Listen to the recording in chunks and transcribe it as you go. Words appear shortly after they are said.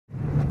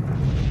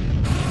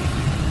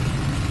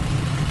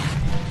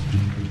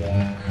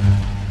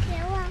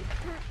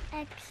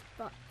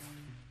Xbox.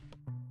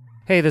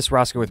 Hey, this is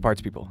Roscoe with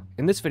Parts People.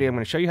 In this video, I'm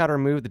going to show you how to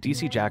remove the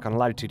DC jack on a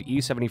Latitude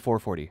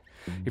E7440.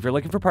 If you're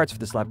looking for parts for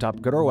this laptop,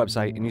 go to our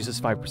website and use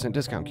this 5%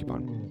 discount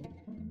coupon.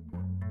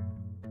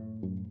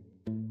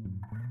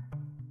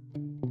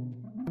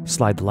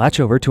 Slide the latch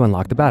over to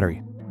unlock the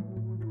battery.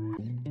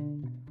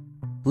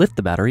 Lift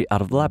the battery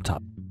out of the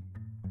laptop.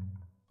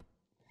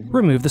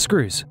 Remove the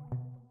screws.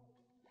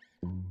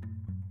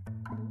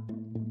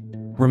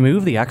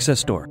 Remove the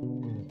access door.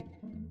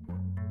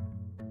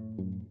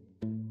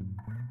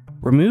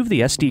 Remove the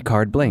SD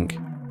card blank.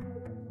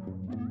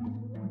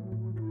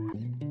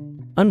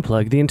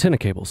 Unplug the antenna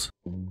cables.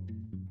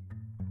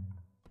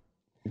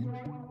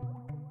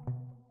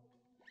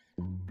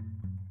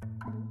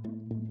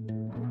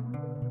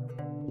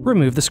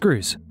 Remove the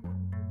screws.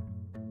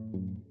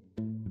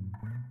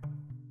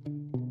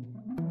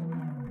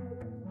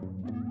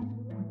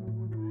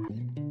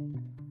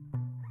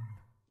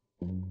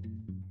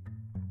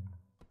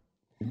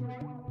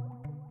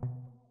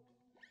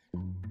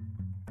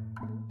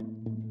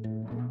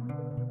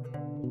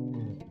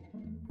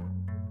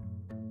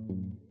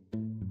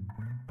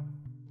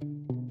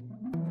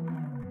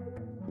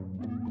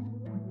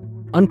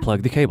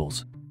 Unplug the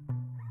cables.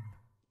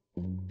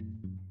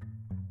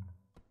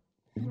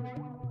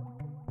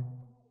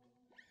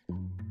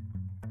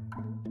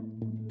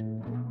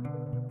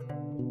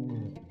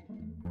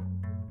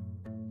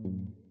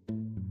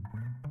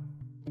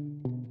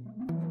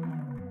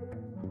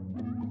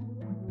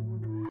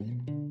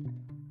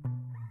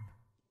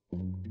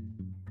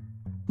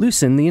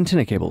 Loosen the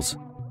antenna cables.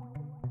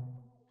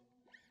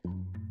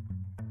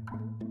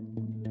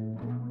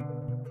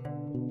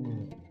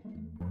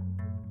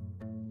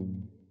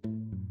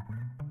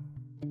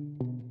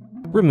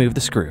 Remove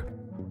the screw.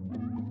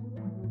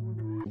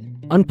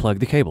 Unplug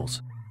the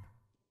cables.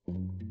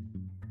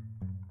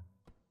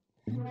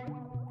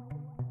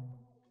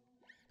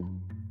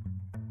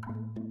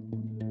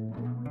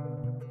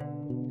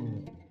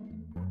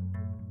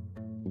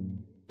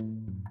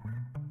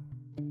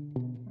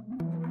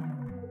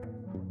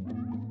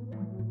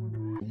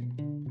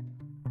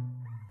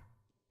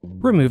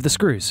 Remove the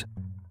screws.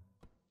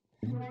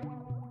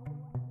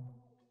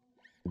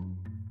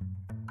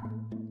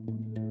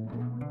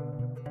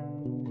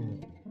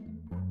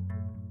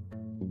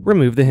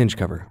 Remove the hinge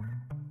cover.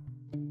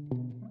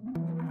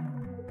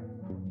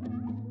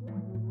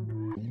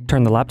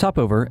 Turn the laptop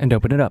over and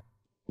open it up.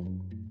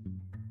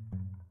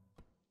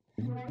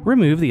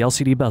 Remove the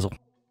LCD bezel.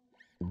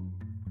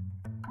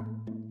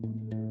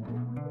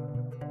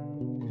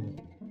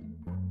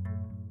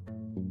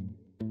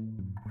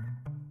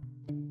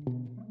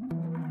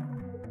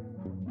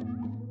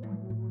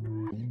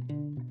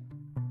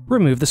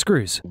 Remove the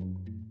screws.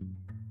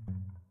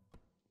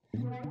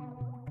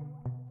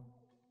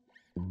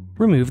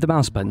 Remove the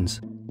mouse buttons.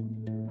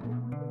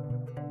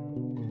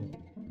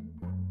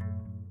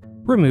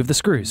 Remove the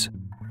screws.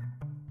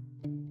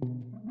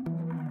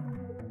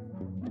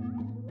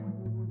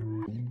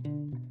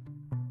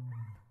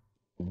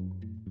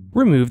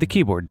 Remove the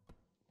keyboard.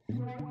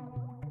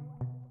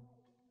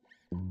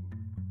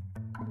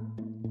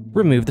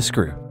 Remove the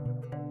screw.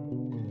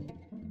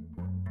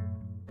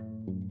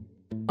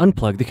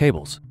 Unplug the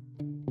cables.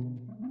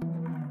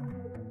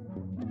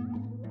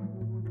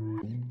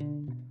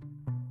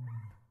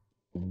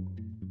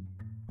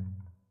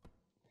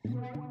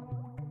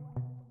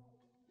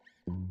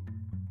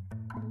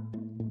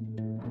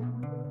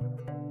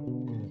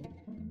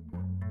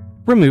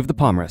 Remove the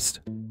palmrest.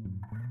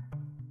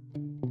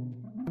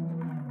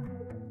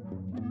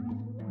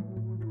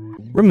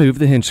 Remove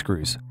the hinge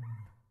screws.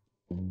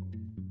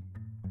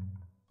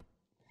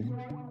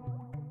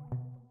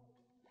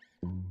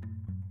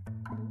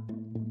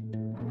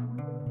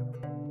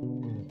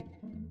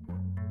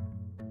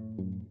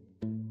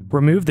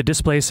 Remove the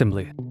display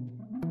assembly.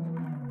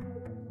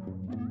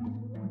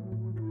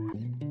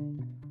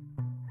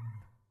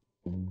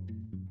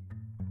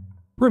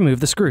 Remove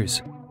the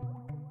screws.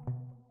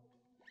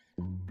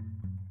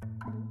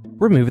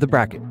 Remove the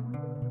bracket.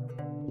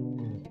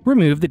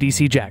 Remove the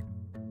DC jack.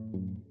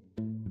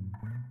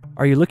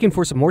 Are you looking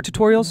for some more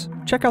tutorials?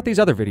 Check out these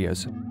other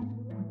videos.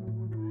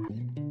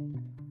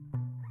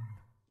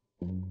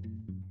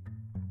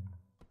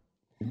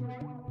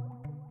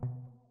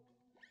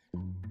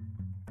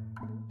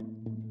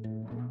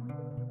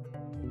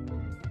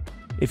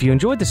 If you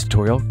enjoyed this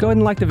tutorial, go ahead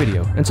and like the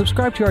video and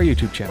subscribe to our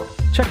YouTube channel.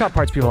 Check out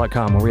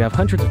partspeople.com where we have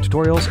hundreds of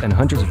tutorials and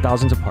hundreds of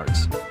thousands of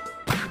parts.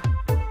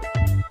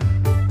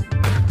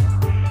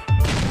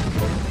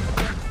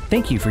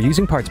 Thank you for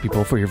using Parts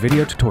People for your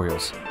video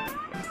tutorials.